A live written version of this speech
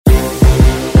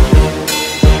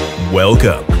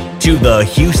Welcome to the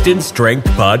Houston Strength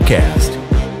Podcast.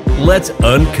 Let's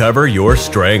uncover your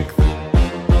strength.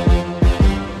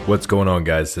 What's going on,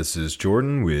 guys? This is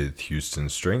Jordan with Houston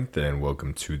Strength, and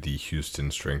welcome to the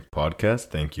Houston Strength Podcast.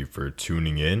 Thank you for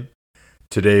tuning in.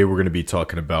 Today, we're going to be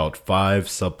talking about 5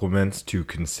 supplements to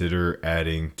consider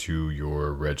adding to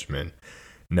your regimen.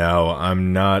 Now,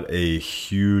 I'm not a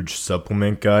huge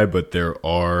supplement guy, but there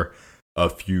are a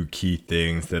few key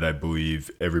things that I believe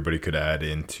everybody could add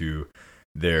into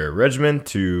their regimen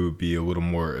to be a little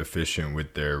more efficient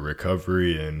with their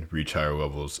recovery and reach higher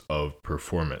levels of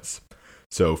performance.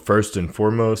 So first and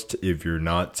foremost, if you're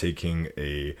not taking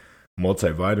a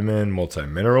multivitamin,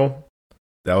 multimineral,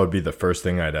 that would be the first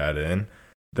thing I'd add in.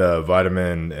 The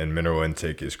vitamin and mineral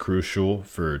intake is crucial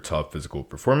for top physical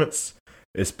performance,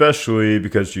 especially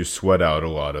because you sweat out a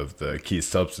lot of the key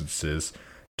substances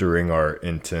during our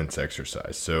intense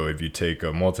exercise. So if you take a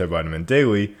multivitamin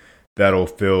daily, that'll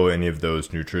fill any of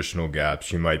those nutritional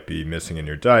gaps you might be missing in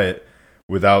your diet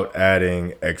without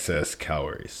adding excess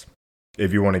calories.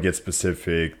 If you want to get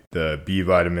specific, the B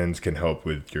vitamins can help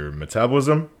with your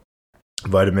metabolism,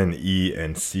 vitamin E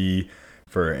and C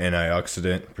for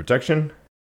antioxidant protection,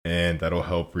 and that'll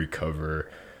help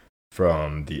recover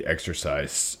from the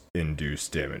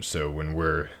exercise-induced damage. So when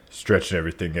we're stretching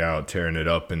everything out, tearing it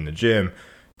up in the gym,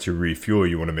 to refuel,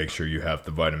 you want to make sure you have the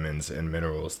vitamins and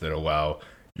minerals that allow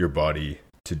your body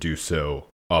to do so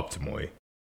optimally.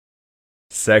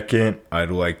 Second,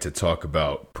 I'd like to talk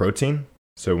about protein.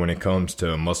 So when it comes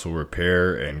to muscle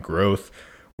repair and growth,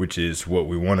 which is what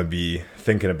we want to be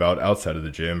thinking about outside of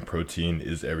the gym, protein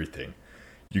is everything.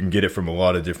 You can get it from a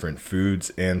lot of different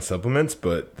foods and supplements,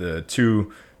 but the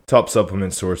 2 top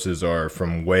supplement sources are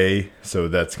from whey. So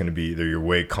that's going to be either your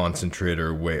whey concentrate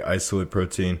or whey isolate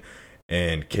protein,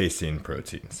 and casein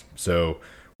proteins. So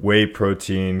whey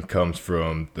protein comes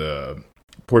from the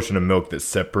portion of milk that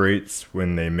separates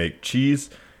when they make cheese,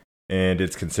 and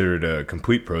it's considered a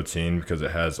complete protein because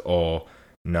it has all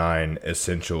 9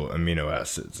 essential amino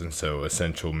acids. And so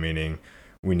essential meaning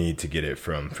we need to get it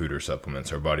from food or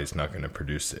supplements. Our body's not going to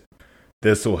produce it.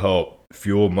 This will help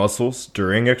fuel muscles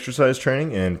during exercise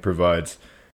training and provides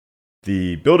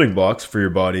the building blocks for your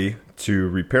body to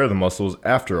repair the muscles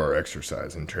after our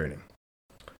exercise and training.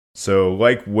 So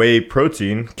like whey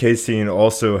protein, casein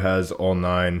also has all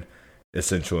 9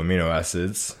 essential amino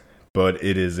acids, but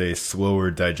it is a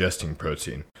slower digesting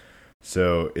protein.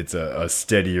 So it's a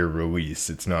steadier release.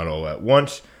 It's not all at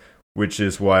once, which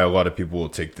is why a lot of people will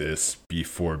take this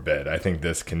before bed. I think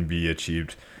this can be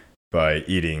achieved by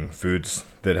eating foods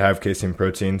that have casein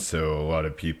protein. So a lot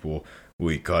of people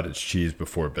will eat cottage cheese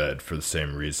before bed for the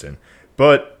same reason.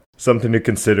 But something to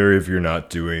consider if you're not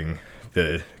doing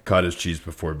the cottage cheese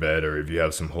before bed, or if you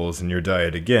have some holes in your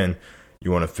diet, again, you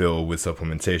want to fill with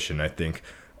supplementation. I think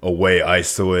a whey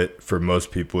isolate for most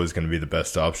people is going to be the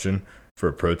best option for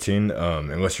protein.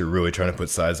 Unless you're really trying to put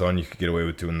size on, you could get away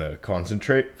with doing the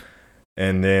concentrate.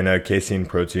 And then a casein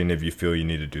protein if you feel you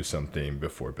need to do something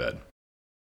before bed.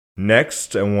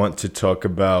 Next, I want to talk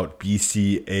about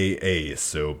BCAAs,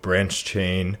 so branch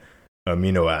chain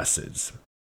amino acids,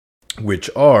 which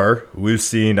are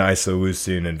leucine,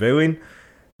 isoleucine, and valine.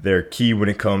 They're key when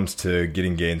it comes to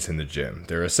getting gains in the gym.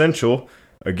 They're essential,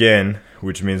 again,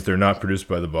 which means they're not produced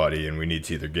by the body, and we need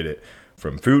to either get it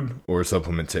from food or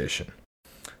supplementation.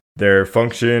 Their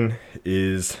function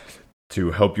is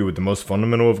to help you with the most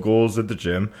fundamental of goals at the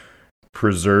gym,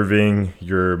 preserving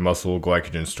your muscle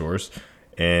glycogen stores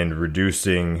and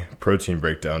reducing protein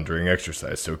breakdown during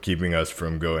exercise. So keeping us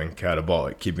from going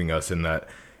catabolic, keeping us in that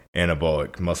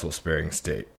anabolic muscle sparing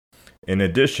state. In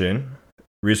addition,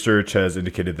 research has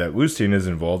indicated that leucine is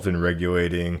involved in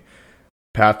regulating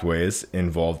pathways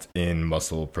involved in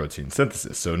muscle protein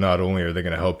synthesis. So not only are they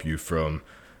going to help you from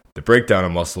the breakdown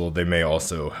of muscle, they may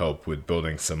also help with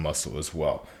building some muscle as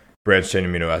well. Branch chain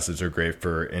amino acids are great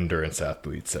for endurance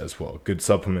athletes as well. Good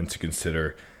supplement to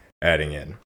consider adding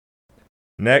in.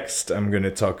 Next, I'm going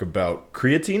to talk about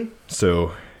creatine.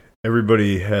 So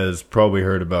everybody has probably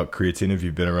heard about creatine if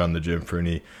you've been around the gym for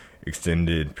any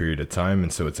extended period of time.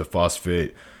 And so it's a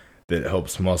phosphate that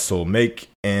helps muscle make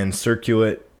and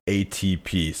circulate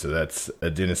ATP. So that's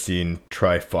adenosine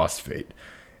triphosphate.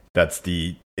 That's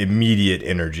the immediate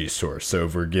energy source. So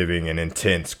if we're giving an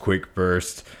intense quick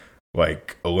burst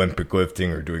like Olympic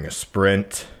lifting or doing a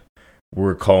sprint,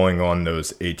 we're calling on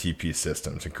those ATP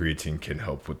systems, and creatine can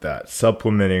help with that.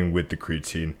 Supplementing with the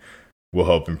creatine will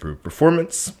help improve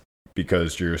performance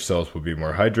because your cells will be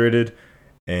more hydrated,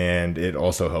 and it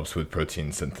also helps with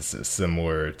protein synthesis,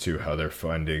 similar to how they're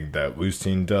finding that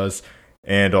leucine does,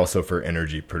 and also for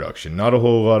energy production. Not a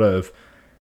whole lot of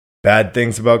bad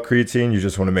things about creatine. You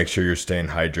just want to make sure you're staying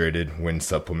hydrated when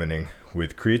supplementing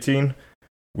with creatine,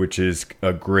 which is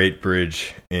a great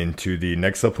bridge into the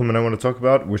next supplement I want to talk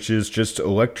about, which is just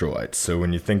electrolytes. So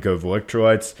when you think of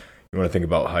electrolytes, you want to think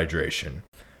about hydration.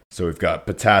 So we've got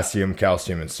potassium,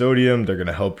 calcium, and sodium. They're going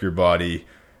to help your body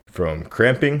from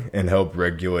cramping and help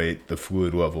regulate the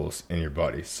fluid levels in your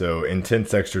body. So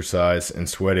intense exercise and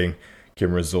sweating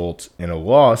can result in a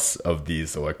loss of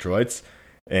these electrolytes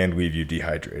and leave you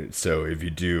dehydrated. So if you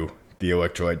do the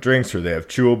electrolyte drinks or they have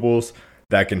chewables,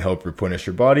 that can help replenish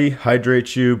your body,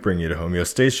 hydrate you, bring you to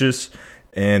homeostasis,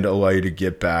 and allow you to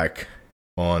get back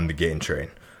on the gain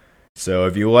train. So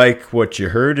if you like what you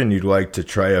heard and you'd like to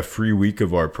try a free week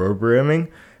of our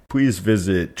programming, please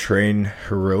visit Train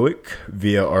Heroic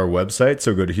via our website.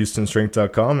 So go to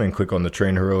HoustonStrength.com and click on the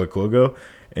Train Heroic logo,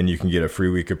 and you can get a free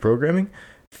week of programming.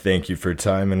 Thank you for your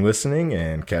time and listening,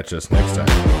 and catch us next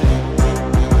time.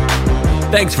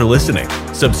 Thanks for listening.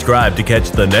 Subscribe to catch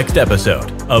the next episode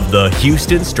of the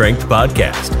Houston Strength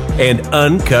Podcast and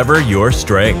uncover your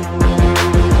strength.